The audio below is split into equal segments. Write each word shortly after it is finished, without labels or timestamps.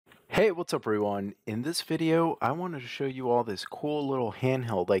Hey, what's up everyone? In this video, I wanted to show you all this cool little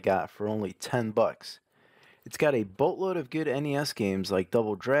handheld I got for only 10 bucks. It's got a boatload of good NES games like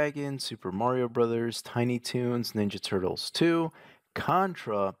Double Dragon, Super Mario Bros., Tiny Toons, Ninja Turtles 2,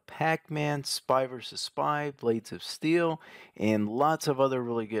 Contra, Pac-Man, Spy vs. Spy, Blades of Steel, and lots of other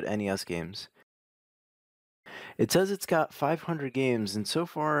really good NES games. It says it's got 500 games, and so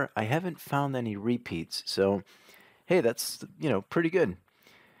far I haven't found any repeats, so hey, that's, pretty good.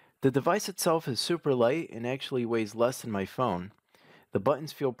 The device itself is super light and actually weighs less than my phone. The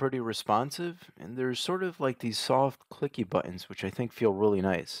buttons feel pretty responsive, and there's sort of like these soft, clicky buttons, which I think feel really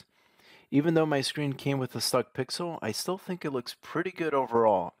nice. Even though my screen came with a stuck pixel, I still think it looks pretty good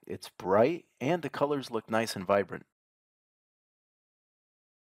overall. It's bright, and the colors look nice and vibrant.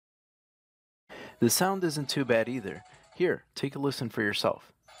 The sound isn't too bad either. Here, take a listen for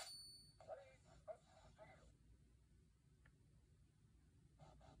yourself.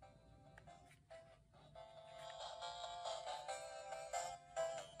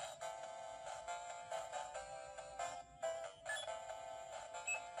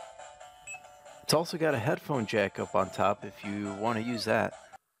 It's also got a headphone jack up on top if you want to use that.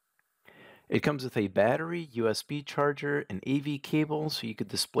 It comes with a battery, USB charger, an AV cable so you could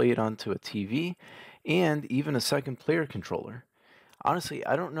display it onto a TV, and even a second player controller. Honestly,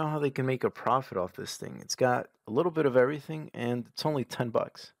 I don't know how they can make a profit off this thing. It's got a little bit of everything and it's only 10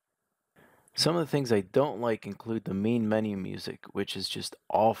 bucks. Some of the things I don't like include the main menu music, which is just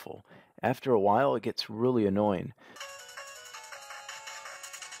awful. After a while, it gets really annoying.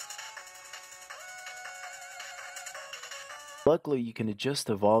 Luckily, you can adjust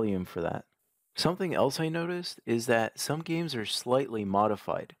the volume for that. Something else I noticed is that some games are slightly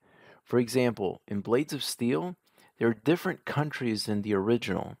modified. For example, in Blades of Steel, there are different countries than the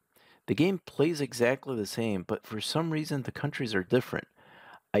original. The game plays exactly the same, but for some reason the countries are different.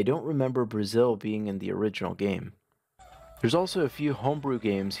 I don't remember Brazil being in the original game. There's also a few homebrew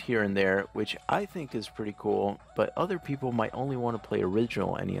games here and there, which I think is pretty cool, but other people might only want to play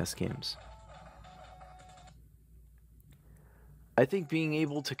original NES games. I think being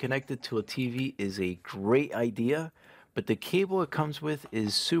able to connect it to a TV is a great idea, but the cable it comes with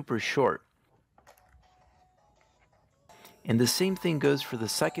is super short. And the same thing goes for the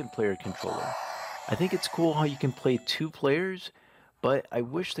second player controller. I think it's cool how you can play two players, but I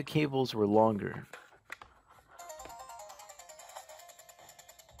wish the cables were longer.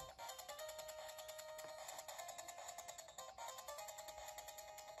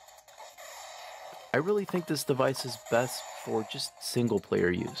 I really think this device is best for just single player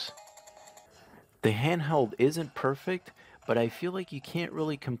use. The handheld isn't perfect, but I feel like you can't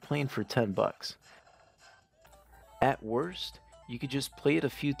really complain for 10 bucks. At worst, you could just play it a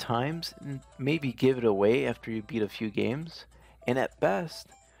few times and maybe give it away after you beat a few games. And at best,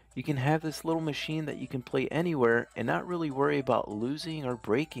 you can have this little machine that you can play anywhere and not really worry about losing or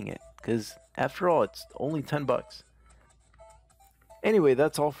breaking it, because after all, it's only 10 bucks. Anyway,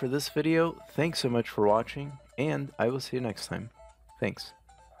 that's all for this video. Thanks so much for watching, and I will see you next time. Thanks.